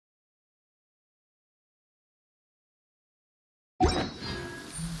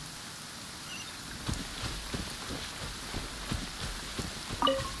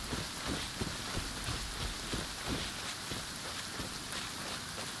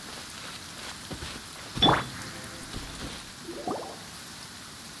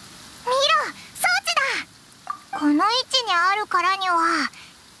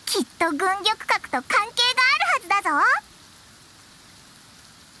と軍玉閣と関係があるはずだぞ。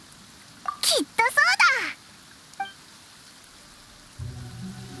きっとそう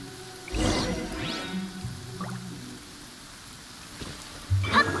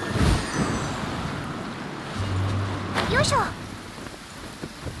だ。はっ、よいしょ。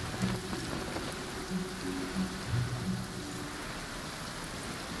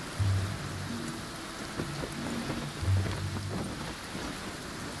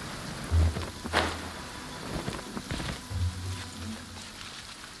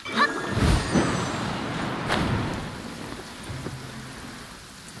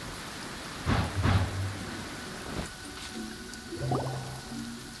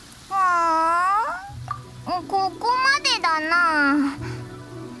ここまでだな。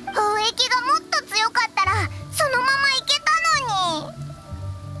雰囲気がもっと強かったらそのまま行けたのに。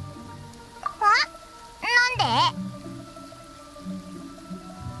なんで？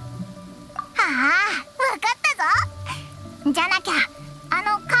わかったぞ。じゃなきゃあの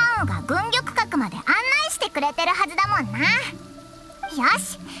関羽が軍玉閣まで案内してくれてるはずだもんな。よ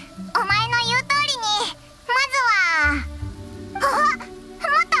し、お前の言う通りにまずは。待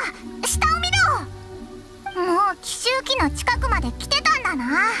った、下を見ろ。もう奇襲機の近くまで来てたんだ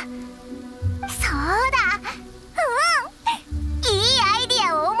な。そうだ、いいアイデ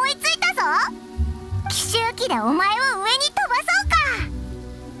ィアを思いついたぞ。奇襲機でお前を上に飛ばそうか。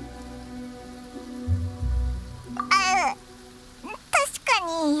確か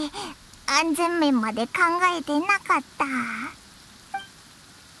に安全面まで考えてなかった。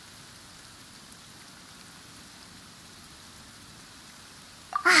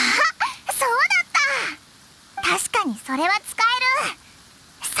確かにそれは使える。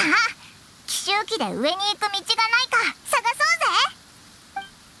さあ、奇襲機で上に行く道がないか探そうぜ。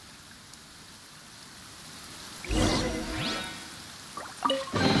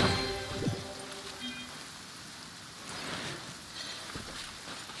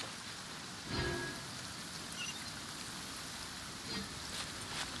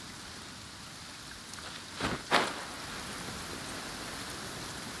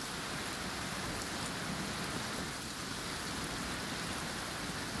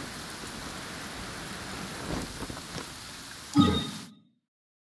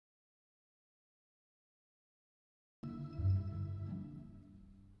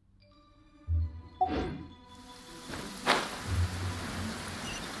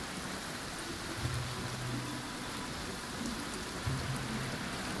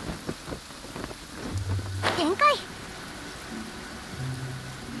限界。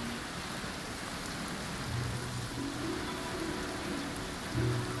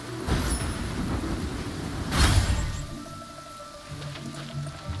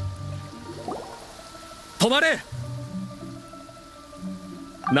止まれ。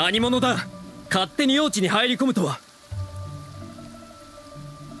何者だ、勝手に用地に入り込むとは。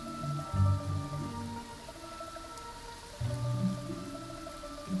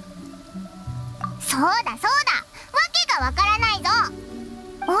そうだそうだ、わけがわからないぞ。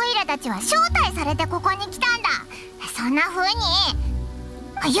オイラたちは招待されてここに来たんだ。そんな風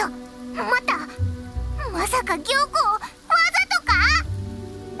に。いや、待った、まさか玉をわざとか。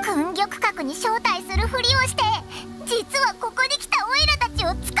軍玉閣に招待するふりをして実はここに来たオイラたち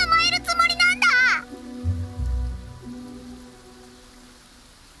を捕まえるつもりなんだ。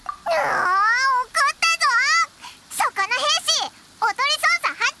怒ったぞ。そこの兵士、おとり捜査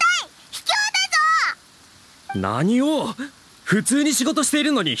反対、卑怯だぞ。何を、普通に仕事してい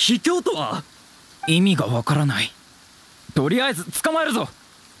るのに卑怯とは。意味がわからない。とりあえず捕まえるぞ。来る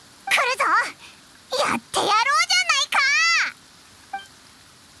ぞ、やってやろうじゃないか。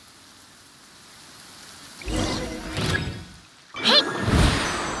へい、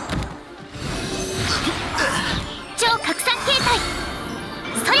超拡散形態、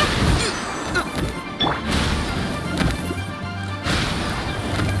そりゃ。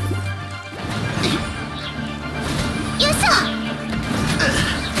よいしょ。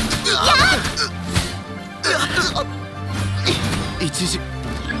一時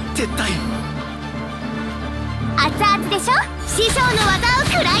撤退。熱々でしょ。師匠の技を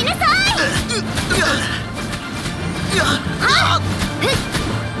食らいなさい。はっふっ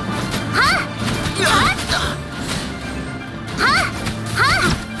はっはっはっは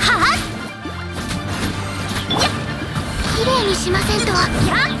っはっ。やっ、きれいにしませんと。やっ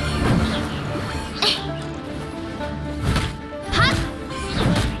はっ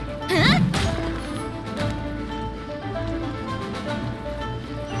ふっ。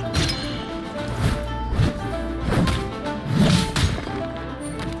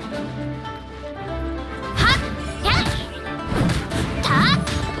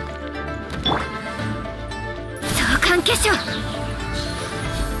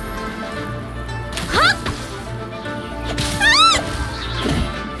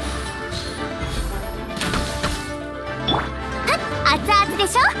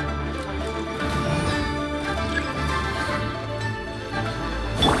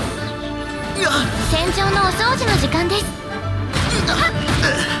戦場のお掃除の時間です。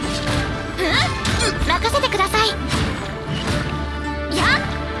任せてください。やっ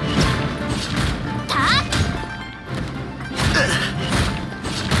た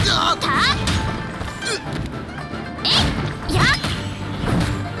たえやっ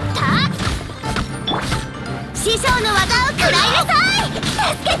た師匠の技を食らいなさい。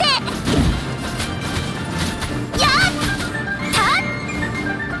助けて。やった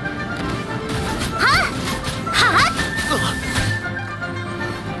はは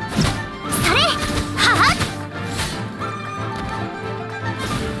それは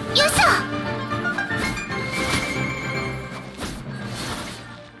よいしょ。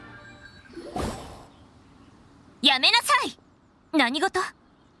やめなさい。何事？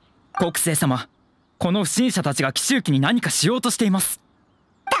国政様、この不審者たちが奇襲機に何かしようとしています。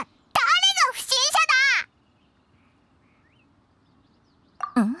誰が不審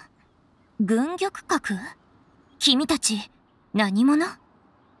者だ。軍玉閣？君たち何者？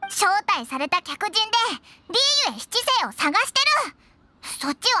招待された客人でリーユエ七世を探してる。そ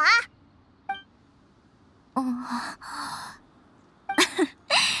っちは？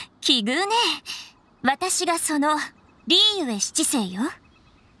奇遇ね。私がそのリーユエ七世よ。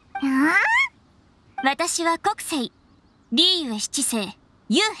私は国政リーユエ七世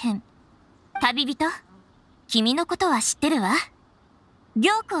ユーヘン。旅人、君のことは知ってるわ。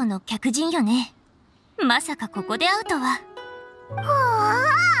行幸の客人よね。まさかここで会うとは。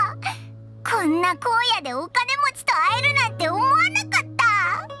こんな荒野でお金持ちと会えるなんて思わなかっ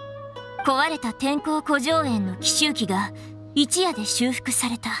た。壊れた天候古城園の奇襲機が一夜で修復さ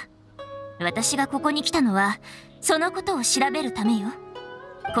れた。私がここに来たのはそのことを調べるためよ。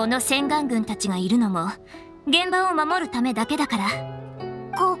この洗顔軍たちがいるのも現場を守るためだけだから。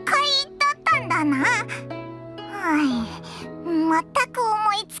誤解だったんだな。はい、全く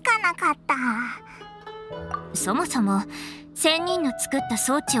思いつかなかった。そもそも仙人の作った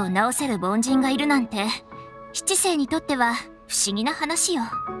装置を直せる凡人がいるなんて七世にとっては不思議な話よ。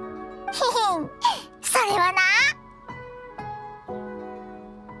ひひん、それはな。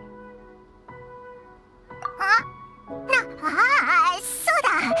そうだ。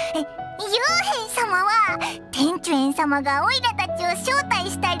ユーヘン様は天主園様がオイラたちを招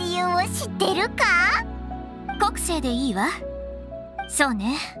待した理由を知ってるか？国政でいいわ。そう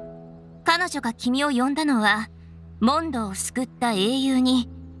ね。彼女が君を呼んだのはモンドを救った英雄に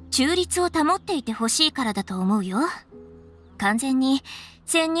中立を保っていてほしいからだと思うよ。完全に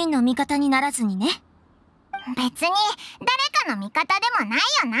仙人の味方にならずにね。別に誰かの味方でもない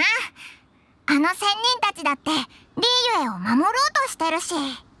よな。あの仙人たちだってリーユエを守ろうとしてるし。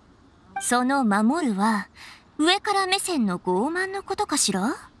その守るは上から目線の傲慢のことかし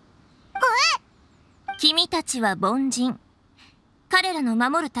ら？君たちは凡人。彼らの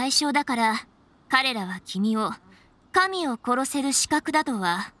守る対象だから彼らは君を神を殺せる資格だと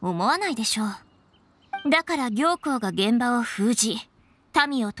は思わないでしょう。だから行幸が現場を封じ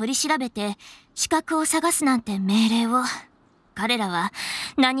民を取り調べて資格を探すなんて命令を彼らは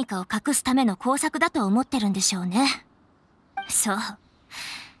何かを隠すための工作だと思ってるんでしょうね。そう、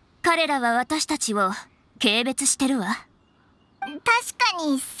彼らは私たちを軽蔑してるわ。確か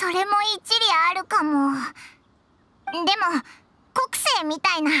にそれも一理あるかも。でも国政み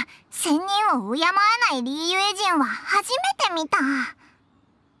たいな仙人を敬わないリーユエ人は初めて見た。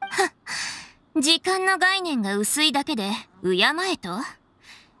時間の概念が薄いだけで敬えと？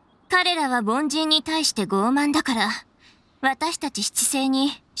彼らは凡人に対して傲慢だから私たち七世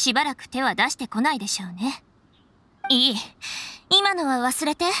にしばらく手は出してこないでしょうね。いい、今のは忘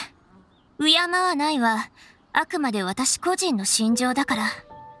れて。敬わないはあくまで私個人の心情だから。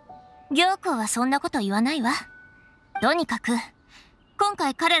行幸はそんなこと言わないわ。とにかく今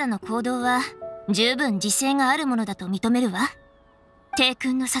回彼らの行動は十分自制があるものだと認めるわ。帝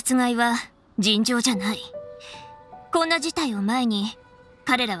君の殺害は尋常じゃない。こんな事態を前に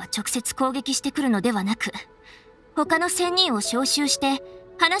彼らは直接攻撃してくるのではなく他の仙人を招集して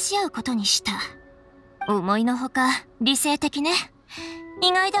話し合うことにした。思いのほか理性的ね。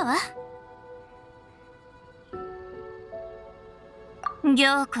意外だわ。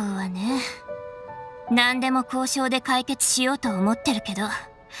行幸はね、何でも交渉で解決しようと思ってるけど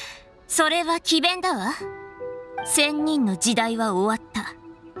それは詭弁だわ。仙人の時代は終わった。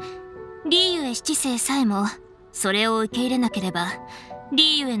リーユエ七世さえもそれを受け入れなければ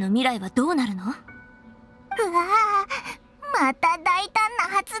リーユエの未来はどうなるの？うわあ、また大胆な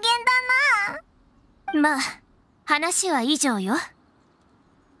発言だな。まあ話は以上よ。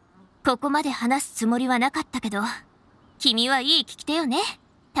ここまで話すつもりはなかったけど君はいい聞き手よね、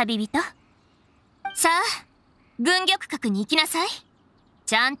旅人。さあ軍玉閣に行きなさい。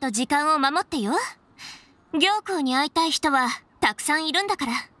ちゃんと時間を守ってよ。行幸に会いたい人はたくさんいるんだか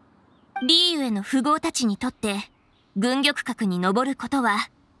ら。リーユへの富豪たちにとって軍玉閣に登ることは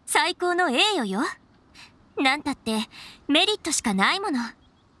最高の栄誉よ。なんたってメリットしかないもの。メ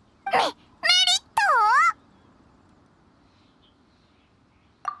リット？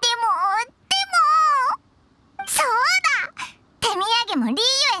そうだ、手土産もリー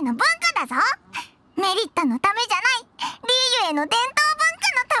ユへの文化だぞ。メリットのためじゃない、リーユへの伝統文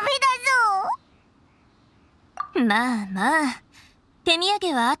化のためだぞ。まあまあ、手土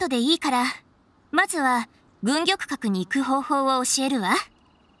産は後でいいから、まずは軍玉閣に行く方法を教えるわ。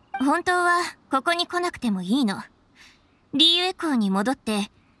本当はここに来なくてもいいの。リーユエ港に戻って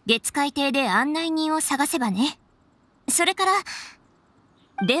月海邸で案内人を探せばね。それから、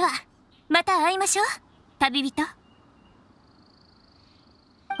ではまた会いましょう、旅人。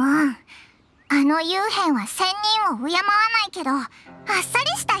あの幽閉は仙人を敬わないけど、あっさり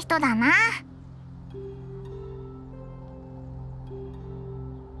した人だな。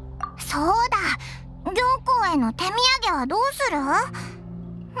そうだ、行幸への手土産はどうする？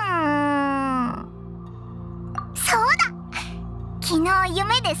そうだ、昨日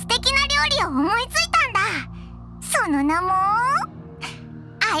夢で素敵な料理を思いついたんだ。その名も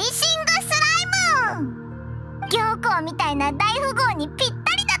アイシングスライム。行幸みたいな大富豪にぴっ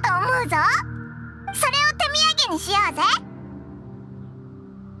たりだと思うぞ。それを手土産にしようぜ。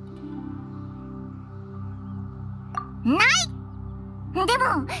ない。で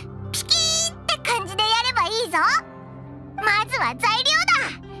もピキーって感じでやればいいぞ。まずは材料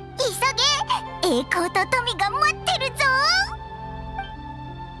だ。急げ、栄光と富が待ってるぞ。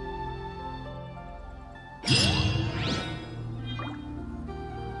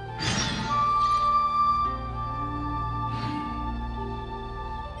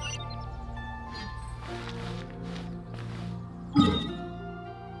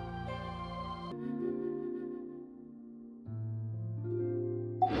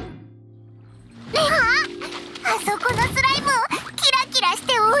あそこのスライムキラキラし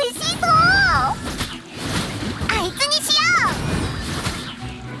て美味しそう。あいつにしよう。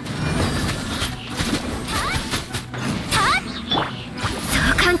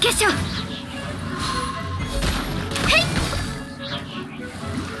相関化粧。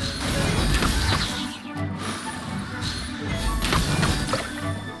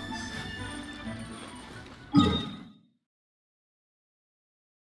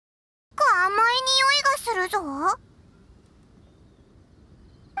甘い匂いがするぞ。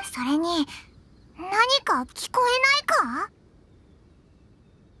それに何か聞こえないか？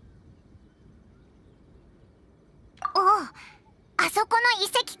おう、あそこの遺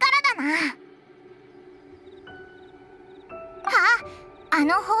跡からだな。あ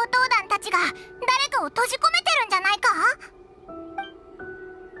の宝刀団たちが誰かを閉じ込めてるんじゃないか？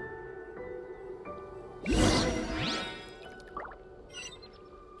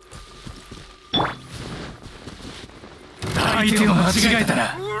相手を間違えた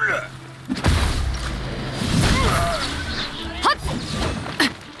ら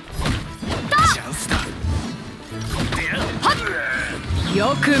チャンスだ。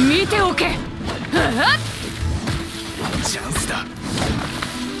よく見ておけ。チャンスだ。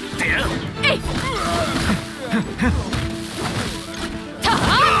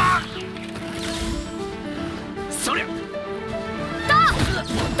そりゃ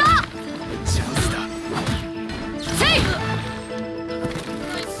チャンスだ。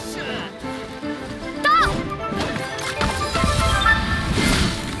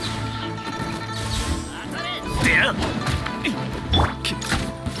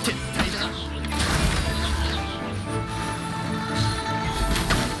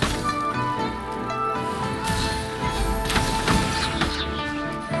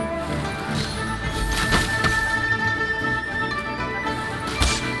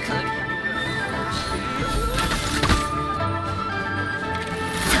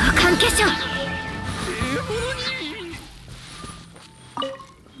相関化粧。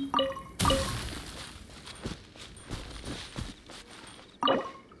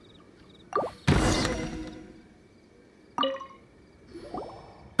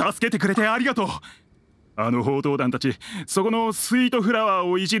助けてくれてありがとう。あの宝刀団たち、そこのスイートフラワー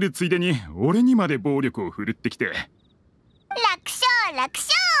をいじるついでに俺にまで暴力を振るってきて。楽勝楽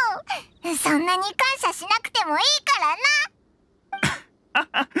勝。そんなに感謝しなくてもいいから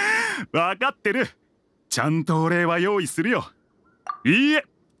な。分かってる。ちゃんとお礼は用意するよ。いいえ、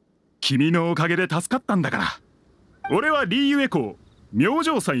君のおかげで助かったんだから。俺はリーユエ港明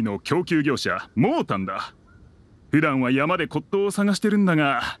星祭の供給業者モータンだ。普段は山で骨董を探してるんだ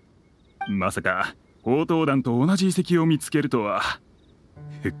が、まさか宝刀団と同じ遺跡を見つけるとは。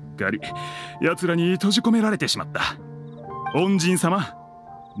うっかり奴らに閉じ込められてしまった。恩人様、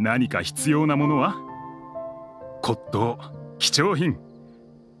何か必要なものは？骨董、貴重品、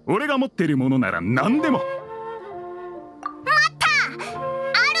俺が持ってるものなら何でも。あ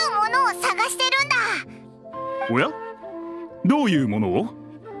るものを探してるんだ。おや？どういうものを？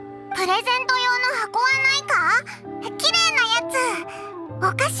プレゼント用の箱はないか？綺麗なやつ、お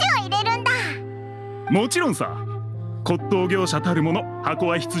菓子を入れるんだ。もちろんさ。骨董業者たるもの、箱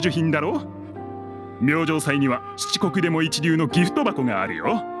は必需品だろう。明星祭には七国でも一流のギフト箱がある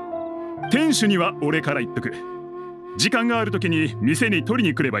よ。店主には俺から言っとく。時間がある時に店に取り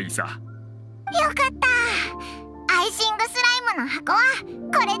に来ればいいさ。よかった。アイシングスライムの箱は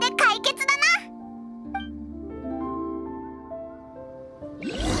これで解決だな。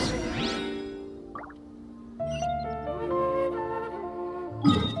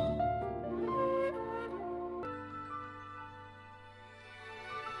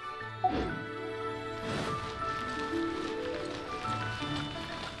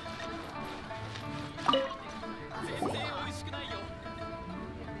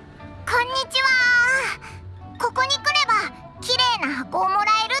こんにちは。ここに来れば綺麗な箱をもら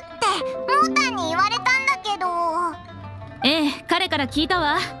えるってモーターに言われたんだけど。ええ、彼から聞いた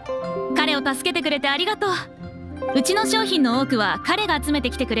わ。彼を助けてくれてありがとう。うちの商品の多くは彼が集めて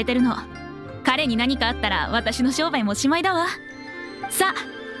きてくれてるの。彼に何かあったら私の商売もおしまいだわ。さ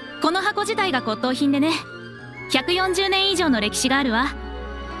あ、この箱自体が骨董品でね、140年以上の歴史があるわ。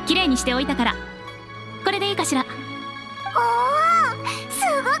綺麗にしておいたから、これでいいかしら。おお、す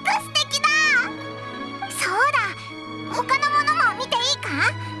ごく素敵だ。そうだ、他のものも見ていいか？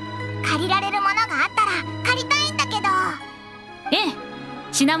借りられるものがあったら借りたいんだけど。ええ、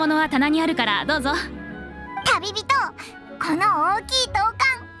品物は棚にあるからどうぞ。旅人、この大きい刀剣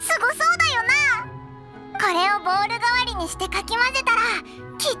すごそうだよな。これをボール代わりにしてかき混ぜたら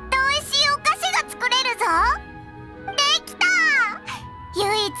きっと美味しいお菓子が作れるぞ。できた。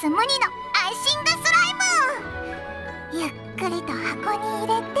唯一無二のアイシングスライム。ゆっくりと箱に入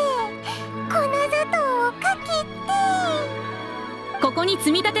れて粉砂糖をかけて。ここに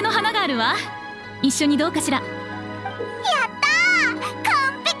摘みたての花があるわ。一緒にどうかしら。やったー、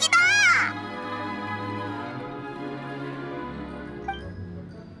完璧だ。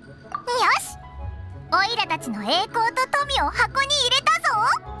よし、オイラたちの栄光と富を箱に入れたぞ。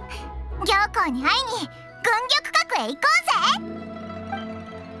行幸に会いに軍玉閣へ行こうぜ。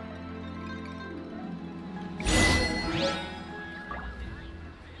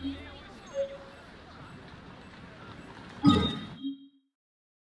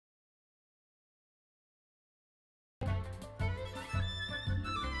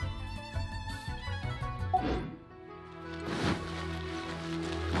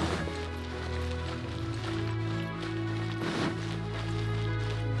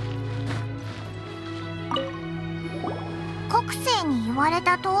国生に言われ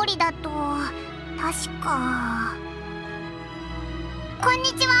た通りだと確か。こんに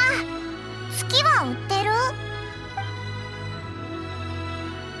ちは。月は売ってる？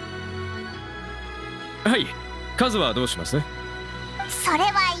はい、数はどうします？それ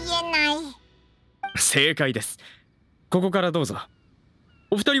は言えない。正解です。ここからどうぞ。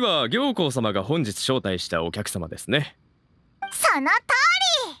お二人は行幸様が本日招待したお客様ですね。その通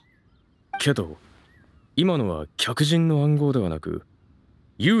り。けど今のは客人の暗号ではなく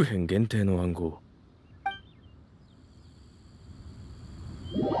幽変限定の暗号。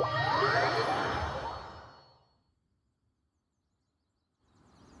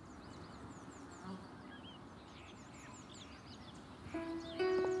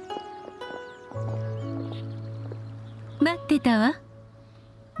待ってたわ。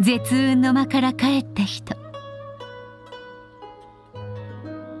絶運の間から帰った人。あ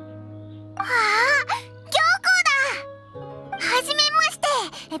あ、行幸だ。はじめまして。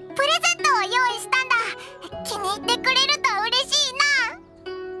プレゼントを用意したんだ。気に入ってくれると嬉しい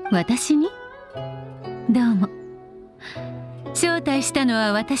な。私に？どうも。招待したの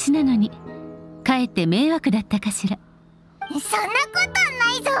は私なのに、かえって迷惑だったかしら。そんなこと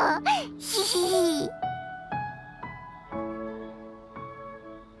ないぞ。ひひひ。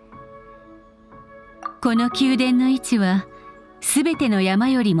この宮殿の位置はすべての山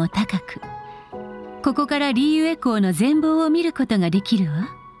よりも高く、ここからリーユエ港の全貌を見ることができるわ。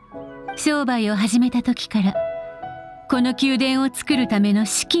商売を始めた時からこの宮殿を作るための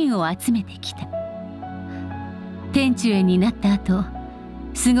資金を集めてきた。天中園になった後、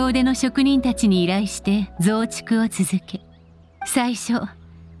凄腕の職人たちに依頼して増築を続け、最初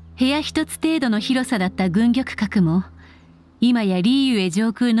部屋一つ程度の広さだった軍玉閣も今やリーユエ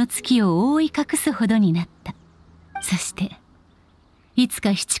上空の月を覆い隠すほどになった。そしていつ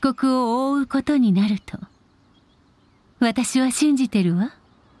か七国を覆うことになると私は信じてるわ。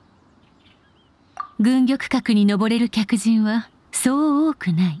軍玉閣に登れる客人はそう多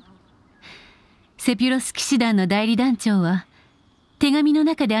くない。セピュロス騎士団の代理団長は手紙の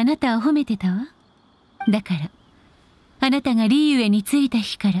中であなたを褒めてたわ。だからあなたがリーユエに着いた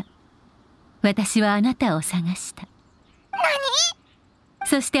日から私はあなたを探した。何？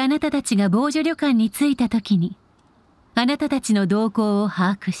そしてあなたたちが防除旅館に着いた時にあなたたちの動向を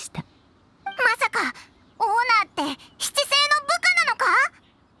把握した。まさかオーナーって七星の部下なのか？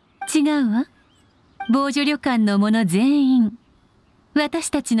違うわ。防除旅館の者全員私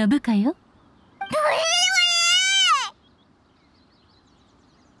たちの部下よ。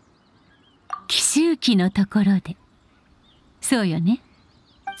奇襲記のところで。そうよね。ず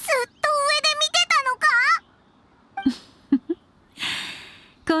っと上で見てたのか？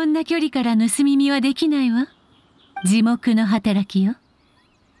こんな距離から盗み見はできないわ。耳目の働きよ。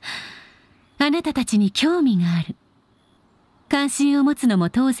あなたたちに興味がある。関心を持つのも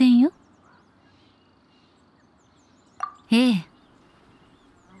当然よ。ええ。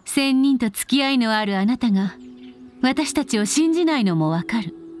仙人と付き合いのあるあなたが私たちを信じないのもわか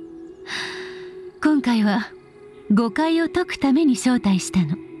る。今回は誤解を解くために招待した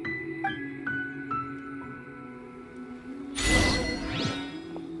の。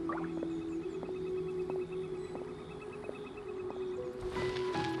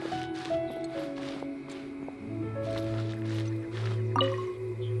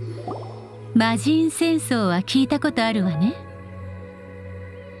魔人戦争は聞いたことあるわね。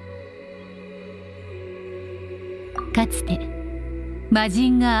かつて魔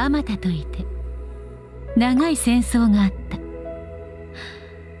人があまたといて長い戦争があった。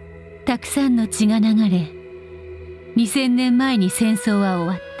たくさんの血が流れ2000年前に戦争は終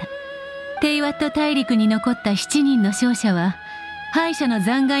わった。テイワット大陸に残った7人の勝者は敗者の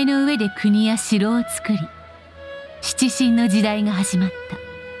残骸の上で国や城を作り七神の時代が始まった。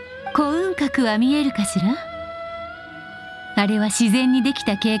古雲閣は見えるかしら？あれは自然にでき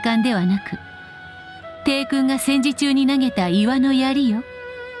た景観ではなく帝君が戦時中に投げた岩の槍よ。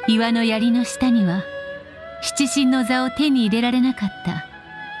岩の槍の下には七神の座を手に入れられなかった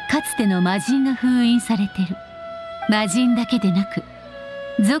かつての魔人が封印されてる。魔人だけでなく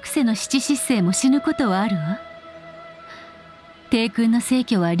属性の七失星も死ぬことはあるわ。帝君の逝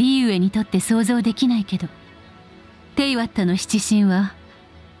去はリーウェにとって想像できないけどテイワッタの七神は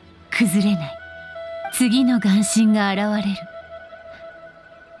崩れない。次の眼神が現れる。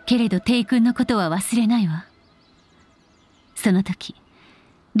けれど帝君のことは忘れないわ。その時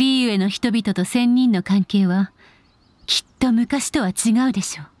リーウェの人々と仙人の関係はきっと昔とは違うで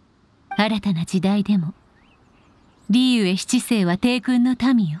しょう。新たな時代でもリーウェ七世は帝君の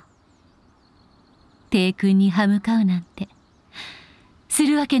民よ。帝君に歯向かうなんてす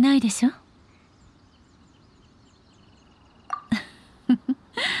るわけないでしょ。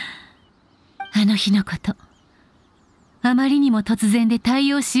あの日のことあまりにも突然で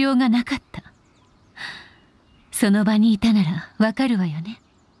対応しようがなかった。その場にいたならわかるわよね。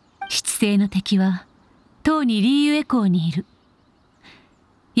七星の敵はとうにリーユエ港にいる。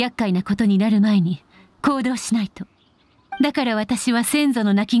厄介なことになる前に行動しないと。だから私は先祖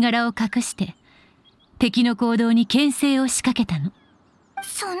の亡骸を隠して敵の行動に牽制を仕掛けたの。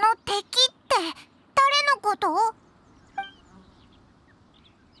その敵って誰のこと？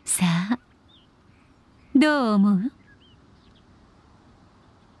さあどう思う？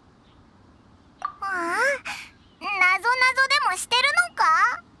ああ、謎でもしてるのか？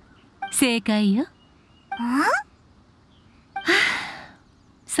正解よ。あ？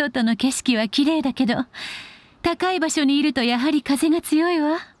外の景色は綺麗だけど高い場所にいるとやはり風が強い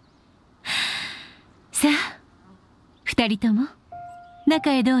わ。さあ二人とも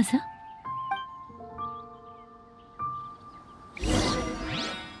中へどうぞ。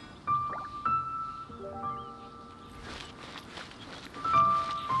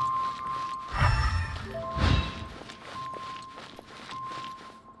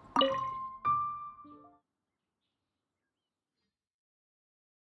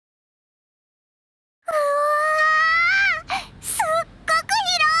すっごく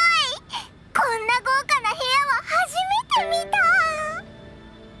広い。こんな豪華な部屋は初めて見た。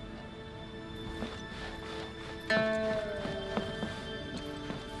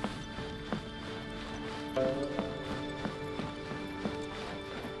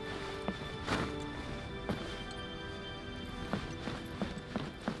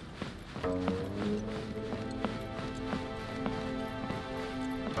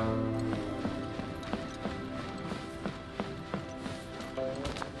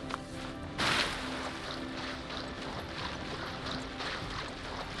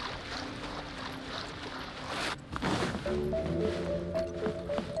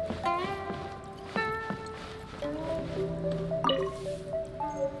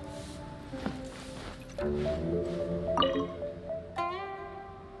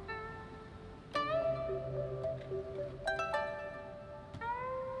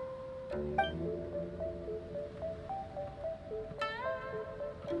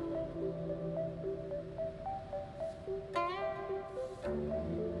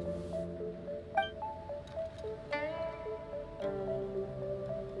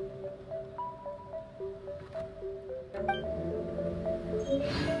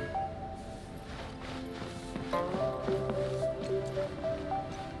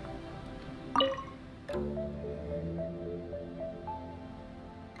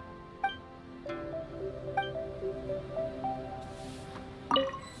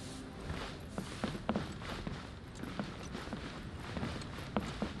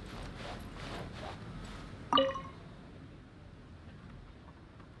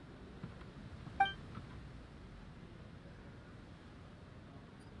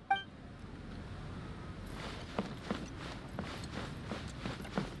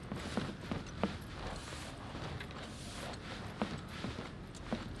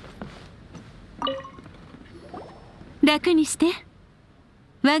楽にして。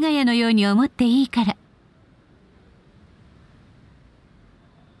我が家のように思っていいから。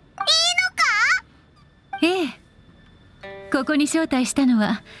ええ、ここに招待したの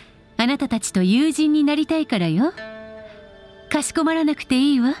はあなたたちと友人になりたいからよ。かしこまらなくて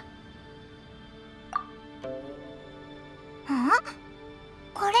いいわ。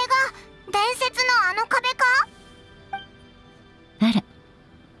これが伝説のあの壁か？あら、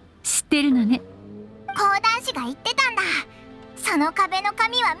知ってるのね。講談師が言ってたんだ。その壁の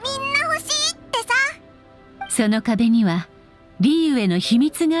紙はみんな欲しいってさ。その壁にはリーウへの秘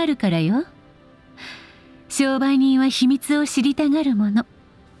密があるからよ。商売人は秘密を知りたがるもの。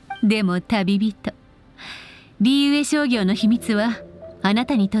でも旅人、リーウェ商業の秘密はあな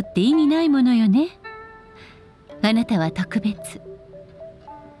たにとって意味ないものよね。あなたは特別。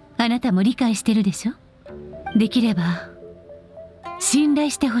あなたも理解してるでしょ。できれば信頼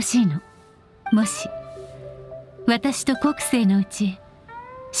してほしいの。もし私と国政のうち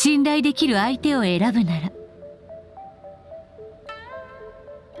信頼できる相手を選ぶなら。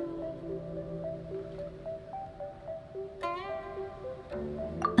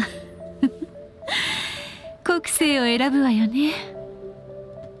国政を選ぶわよね。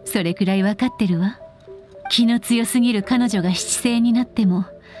それくらい分かってるわ。気の強すぎる彼女が七世になっても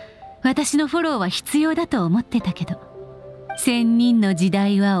私のフォローは必要だと思ってたけど、仙人の時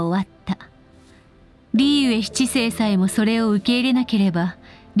代は終わった。リーウェ七世さえもそれを受け入れなければ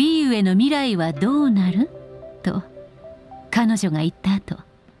リーウェの未来はどうなると彼女が言った後、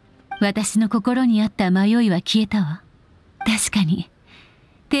私の心にあった迷いは消えたわ。確かに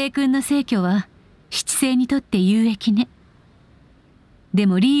帝君の逝去は七世にとって有益ね。で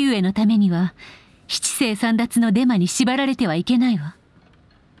もリーウェのためには七世簒奪のデマに縛られてはいけないわ。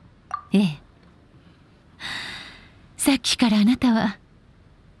ええ、さっきからあなたは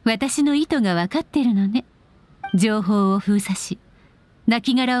私の意図が分かってるのね。情報を封鎖し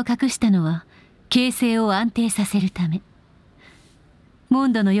亡骸を隠したのは形勢を安定させるため。モ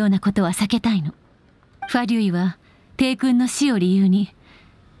ンドのようなことは避けたいの。ファリュイは帝君の死を理由に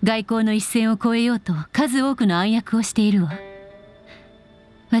外交の一線を越えようと数多くの暗躍をしているわ。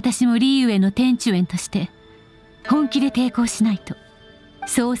私もリーウェの天中園として本気で抵抗しないと。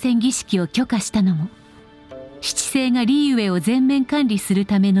総選儀式を許可したのも七世がリーウェを全面管理する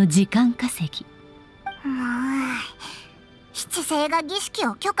ための時間稼ぎ。七世が儀式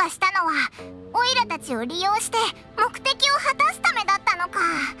を許可したのはオイラたちを利用して目的を果たすためだったのか。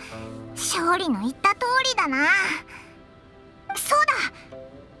勝利の言った通りだな。そうだ、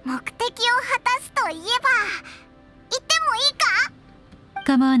目的を果たすといえば言ってもいいか？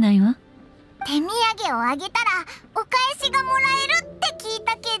構わないわ。手土産をあげたらお返しがもらえるって聞い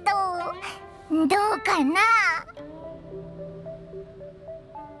たけど、どうかな？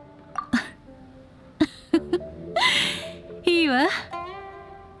いいわ。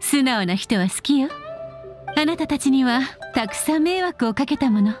素直な人は好きよ。あなたたちにはたくさん迷惑をかけ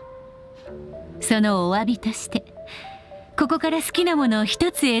たもの。そのお詫びとしてここから好きなものを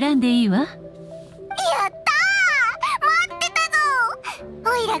一つ選んでいいわ。やったー！待ってた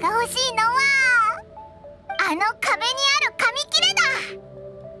ぞ！オイラが欲しいのはあの壁にある紙切れだ。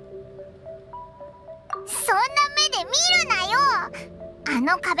そんな目で見るなよ。あ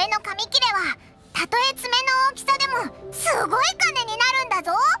の壁の紙切れはたとえ爪の大きさでもすごい金になるん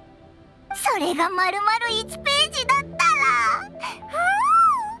だぞ。それがまるまる1ページだったら、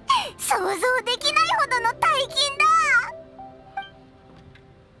想像できないほどの大金だ。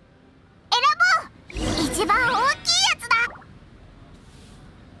選ぼう。一番大きいやつだ。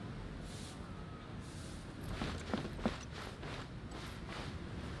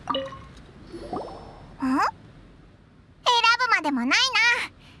選ぶまでもないな。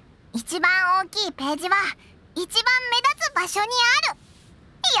一番大きいページは一番目立つ場所にある。よ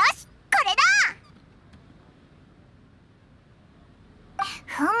し、これだ。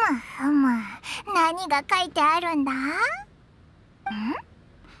ふむふむ、何が書いてあるんだ？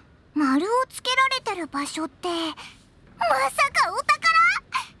丸をつけられてる場所ってまさかお宝？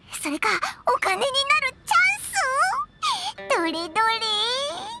それかお金になるチャンス？どれどれ？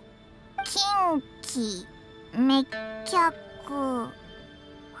近畿滅却。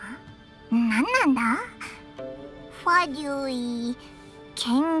何なんだ？ファデュイ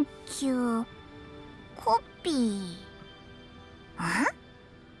研究コピー。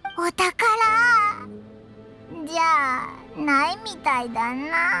お宝じゃあないみたいだ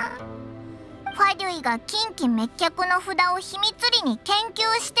な。ファデュイが近畿滅却の札を秘密裏に研究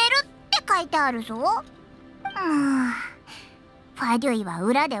してるって書いてあるぞ。ファデュイは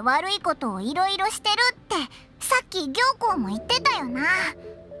裏で悪いことをいろいろしてるってさっき行幸も言ってたよな。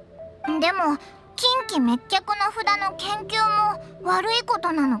でも近畿滅却の札の研究も悪いこ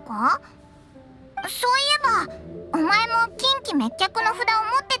となのか？そういえばお前も近畿滅却の札を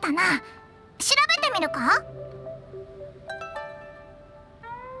持ってたな。調べてみるか？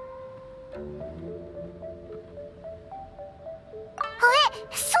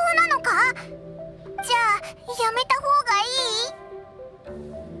そうなのか？じゃあやめた方がい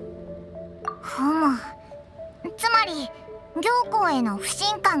い？ふむ。つまり行幸への不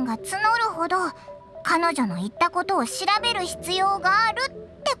信感が募るほど彼女の言ったことを調べる必要があるっ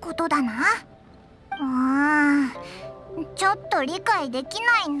てことだな。ちょっと理解でき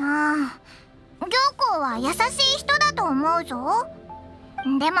ないな。行幸は優しい人だと思うぞ。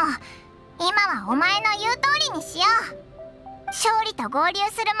でも今はお前の言う通りにしよう。勝利と合流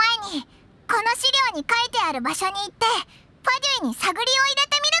する前にこの資料に書いてある場所に行ってパデュイに探りを入れ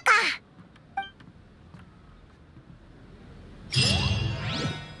てみるか。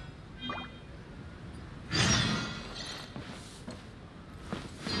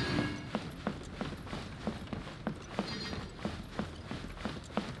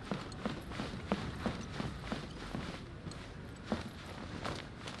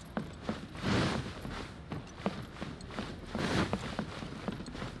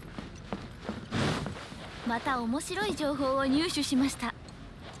また面白い情報を入手しました。